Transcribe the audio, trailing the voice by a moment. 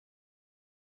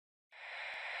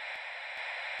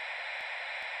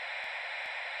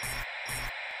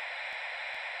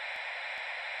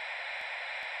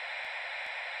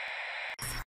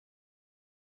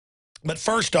But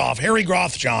first off, Harry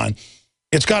Grothjohn,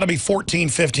 it's got to be 14,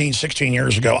 15, 16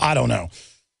 years ago. I don't know.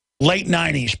 Late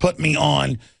 90s, put me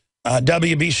on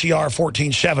WBCR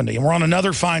 1470. And we're on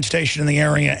another fine station in the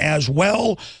area as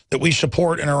well that we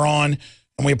support and are on,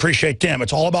 and we appreciate them.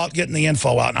 It's all about getting the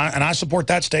info out, and I support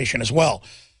that station as well.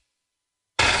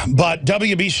 But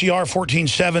WBCR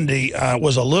 1470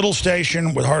 was a little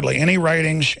station with hardly any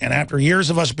ratings, and after years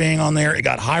of us being on there, it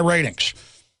got high ratings.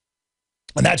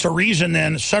 And that's a reason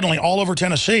then suddenly all over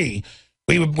Tennessee,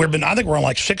 we've been, I think we're on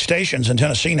like 6 stations in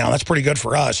Tennessee now. That's pretty good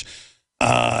for us.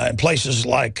 In places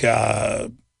like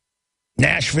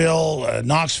Nashville,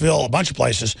 Knoxville, a bunch of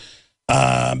places,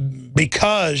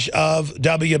 because of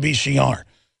WBCR.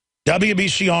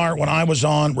 WBCR, when I was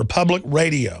on Republic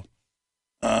Radio,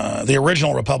 the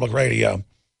original Republic Radio,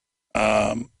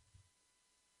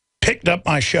 picked up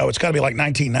my show. It's got to be like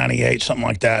 1998, something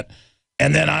like that.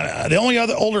 And then the only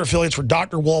other older affiliates were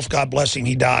Dr. Wolf, God bless him,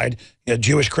 he died, a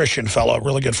Jewish Christian fellow, a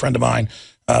really good friend of mine.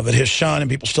 But his son,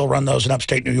 and people still run those in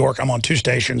upstate New York. I'm on 2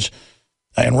 stations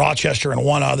in Rochester and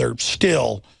 1 other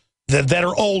still that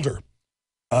are older.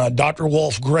 Dr.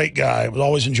 Wolf, great guy. I've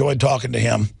always enjoyed talking to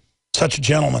him. Such a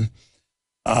gentleman.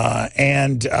 So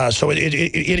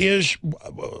it is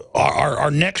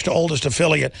our next to oldest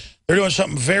affiliate. They're doing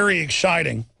something very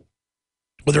exciting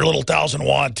with their little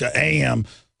 1,000-watt AM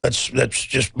that's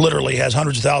just literally has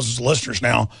hundreds of thousands of listeners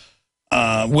now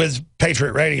with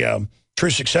Patriot Radio. True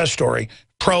success story.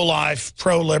 Pro-life,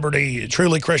 pro-liberty,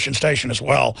 truly Christian station as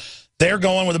well. They're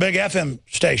going with a big FM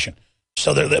station.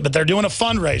 So they're doing a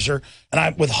fundraiser. And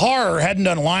I, with horror, hadn't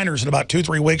done liners in about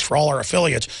 2-3 weeks for all our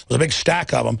affiliates. It was a big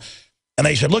stack of them. And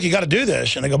they said, look, you got to do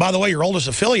this. And they go, by the way, your oldest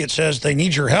affiliate says they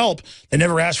need your help. They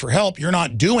never asked for help. You're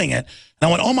not doing it. And I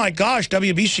went, oh, my gosh,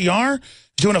 WBCR is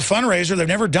doing a fundraiser. They've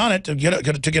never done it to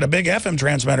get a big FM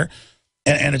transmitter.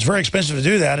 And it's very expensive to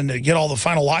do that. And to get all the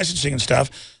final licensing and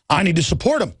stuff, I need to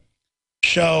support them.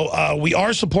 So we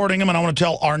are supporting them. And I want to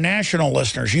tell our national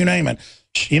listeners, you name it.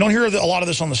 You don't hear a lot of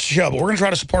this on the show, but we're going to try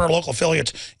to support our local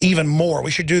affiliates even more.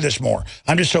 We should do this more.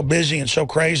 I'm just so busy and so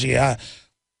crazy.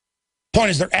 Point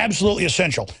is, they're absolutely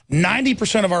essential.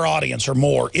 90% of our audience or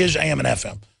more is AM and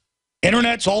FM.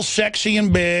 Internet's all sexy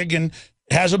and big and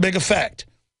has a big effect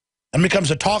and becomes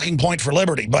a talking point for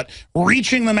liberty. But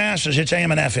reaching the masses, it's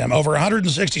AM and FM. Over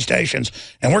 160 stations,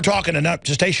 and we're talking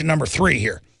to station number 3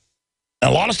 here. And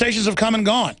a lot of stations have come and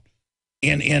gone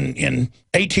in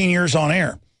 18 years on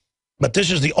air. But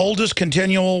this is the oldest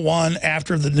continual one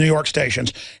after the New York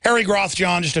stations. Harry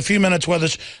Grothjohn, just a few minutes with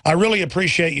us. I really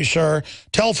appreciate you, sir.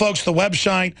 Tell folks the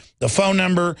website, the phone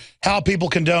number, how people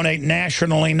can donate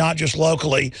nationally, not just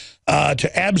locally, to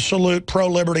absolute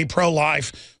pro-liberty,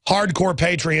 pro-life, hardcore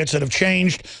patriots that have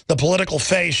changed the political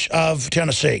face of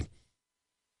Tennessee.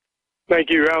 Thank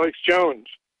you, Alex Jones.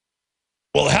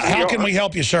 Well, how can we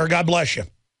help you, sir? God bless you.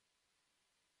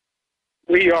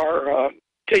 We are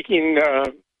taking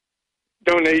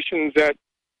donations at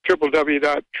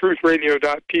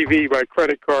www.truthradio.tv by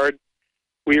credit card.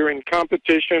 We are in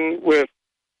competition with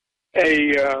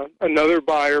another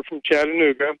buyer from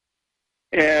Chattanooga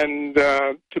and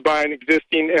to buy an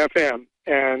existing FM.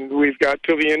 And we've got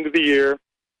till the end of the year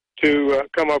to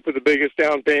come up with the biggest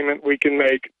down payment we can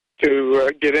make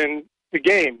to get in the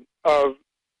game of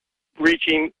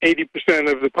reaching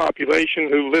 80% of the population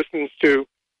who listens to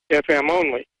FM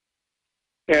only.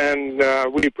 And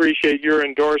we appreciate your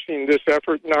endorsing this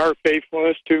effort and our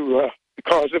faithfulness to the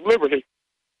cause of liberty.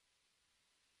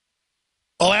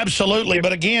 Well, absolutely.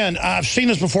 But again, I've seen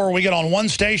this before. We get on one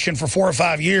station for 4 or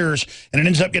 5 years, and it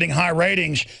ends up getting high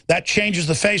ratings. That changes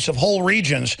the face of whole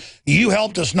regions. You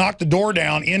helped us knock the door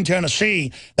down in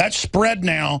Tennessee. That's spread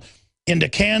now into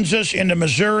Kansas, into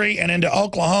Missouri, and into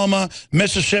Oklahoma,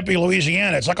 Mississippi,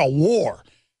 Louisiana. It's like a war.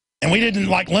 And we didn't,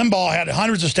 like Limbaugh had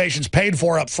hundreds of stations paid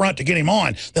for up front to get him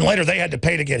on. Then later they had to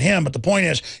pay to get him. But the point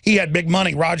is, he had big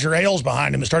money. Roger Ailes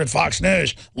behind him that started Fox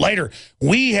News. Later,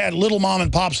 we had little mom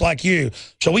and pops like you.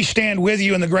 So we stand with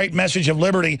you in the great message of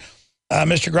liberty,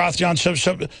 Mr.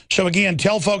 Grothjohn. So again,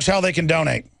 tell folks how they can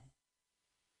donate.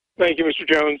 Thank you, Mr.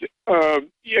 Jones.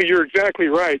 Yeah, you're exactly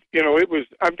right. You know,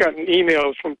 I've gotten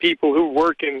emails from people who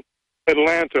work in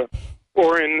Atlanta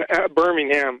or in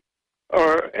Birmingham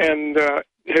and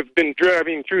have been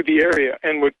driving through the area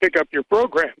and would pick up your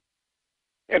program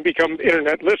and become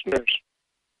internet listeners.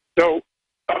 So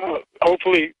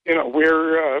hopefully, you know,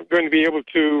 we're going to be able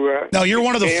to... no, you're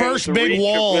one of the first big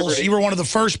walls. You were one of the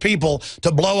first people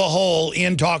to blow a hole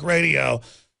in talk radio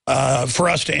for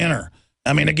us to enter.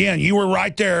 I mean, again, you were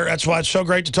right there. That's why it's so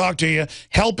great to talk to you.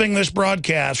 Helping this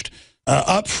broadcast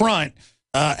up front,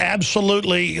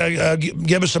 absolutely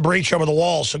give us a breach over the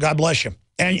wall. So God bless you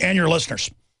and your listeners.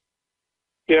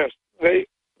 Yes, the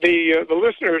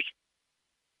listeners,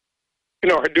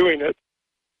 are doing it.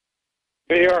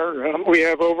 They are. We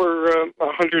have over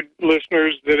 100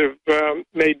 listeners that have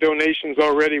made donations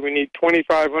already. We need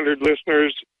 2,500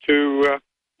 listeners to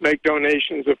make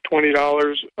donations of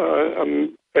 $20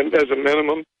 as a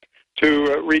minimum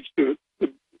to reach the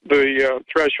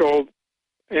threshold,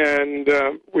 and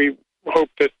we hope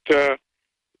that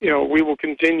we will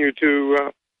continue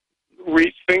to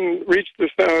reach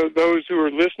those who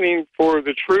are listening for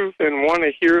the truth and want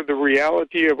to hear the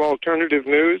reality of alternative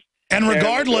news. And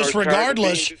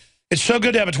regardless, it's so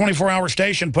good to have a 24-hour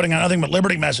station putting out nothing but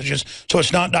liberty messages so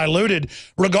it's not diluted.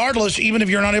 Regardless, even if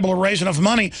you're not able to raise enough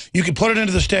money, you can put it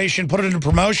into the station, put it into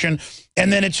promotion,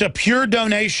 and then it's a pure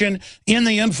donation in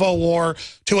the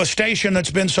InfoWar to a station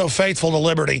that's been so faithful to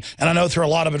liberty, and I know through a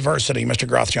lot of adversity, Mr.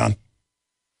 Grothjohn.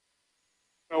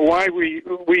 Why we're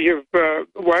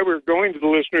going to the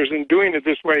listeners and doing it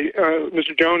this way,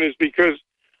 Mr. Jones, is because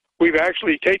we've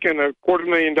actually taken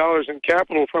 $250,000 in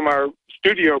capital from our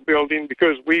studio building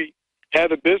because we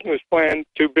had a business plan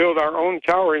to build our own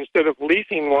tower instead of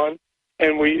leasing one,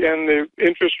 and the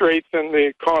interest rates and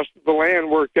the cost of the land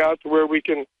worked out to where we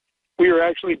are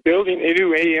actually building a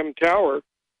new AM tower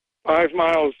 5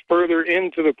 miles further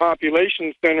into the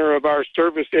population center of our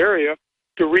service area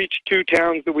to reach 2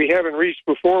 towns that we haven't reached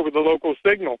before with a local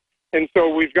signal. And so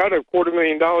we've got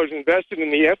 $250,000 invested in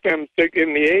the AM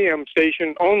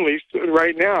station only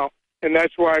right now, and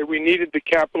that's why we needed the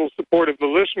capital support of the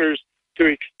listeners to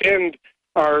extend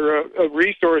our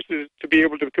resources to be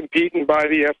able to compete and buy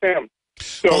the FM.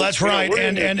 So, well, that's right,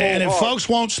 and if folks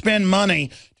won't spend money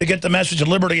to get the message of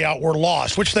liberty out, we're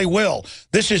lost, which they will.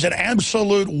 This is an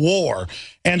absolute war.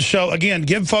 And so, again,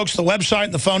 give folks the website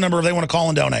and the phone number if they want to call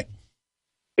and donate.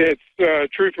 It's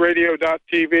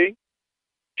truthradio.tv.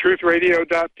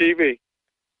 truthradio.tv,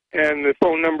 and the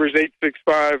phone number is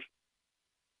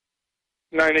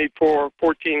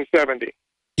 865-984-1470.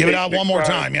 Give it out one more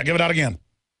time. Yeah, give it out again.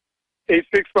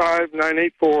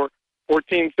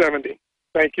 865-984-1470.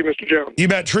 Thank you, Mr. Jones. You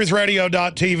bet.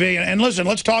 Truthradio.tv. And listen,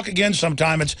 let's talk again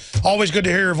sometime. It's always good to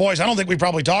hear your voice. I don't think we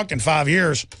probably talked in 5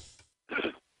 years.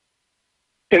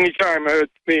 Anytime.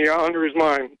 The honor is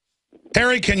mine.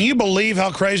 Harry, can you believe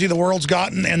how crazy the world's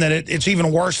gotten and that it's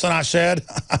even worse than I said?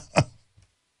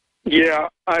 Yeah,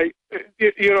 the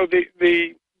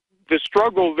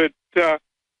struggle that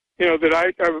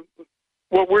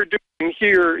what we're doing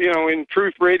here, in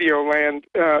Truth Radio land,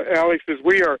 Alex, is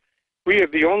we have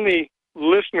the only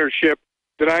listenership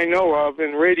that I know of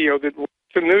in radio that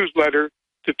writes a newsletter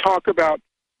to talk about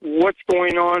what's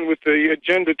going on with the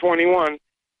Agenda 21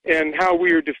 and how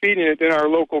we are defeating it in our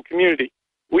local community.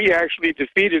 We actually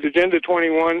defeated Agenda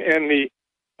 21 and the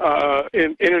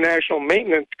International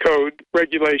Maintenance Code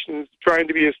regulations trying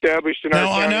to be established in our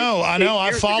county. I know.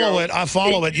 I follow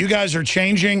it. You guys are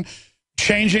changing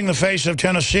the face of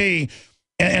Tennessee.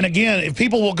 And again, if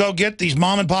people will go get these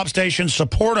mom and pop stations,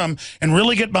 support them, and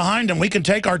really get behind them, we can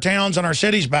take our towns and our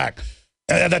cities back.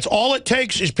 That's all it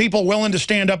takes is people willing to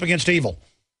stand up against evil.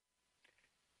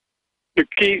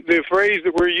 The phrase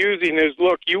that we're using is,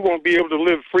 look, you won't be able to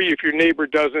live free if your neighbor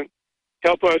doesn't.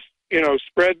 Help us,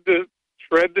 spread the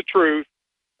truth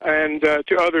and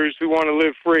to others who want to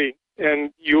live free,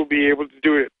 and you'll be able to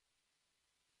do it.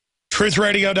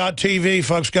 Truthradio.tv,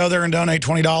 folks, go there and donate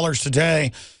 $20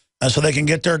 today so they can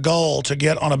get their goal to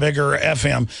get on a bigger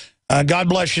FM. God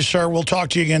bless you, sir. We'll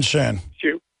talk to you again soon. Thank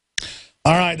you.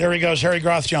 All right, there he goes, Harry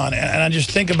Grothjohn. And I just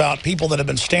think about people that have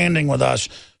been standing with us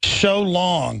so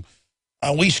long.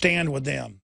 We stand with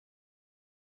them.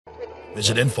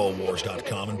 Visit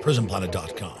Infowars.com and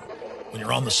PrisonPlanet.com. When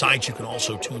you're on the site, you can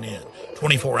also tune in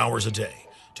 24 hours a day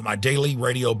to my daily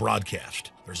radio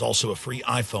broadcast. There's also a free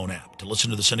iPhone app to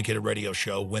listen to the syndicated radio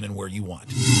show when and where you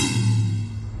want.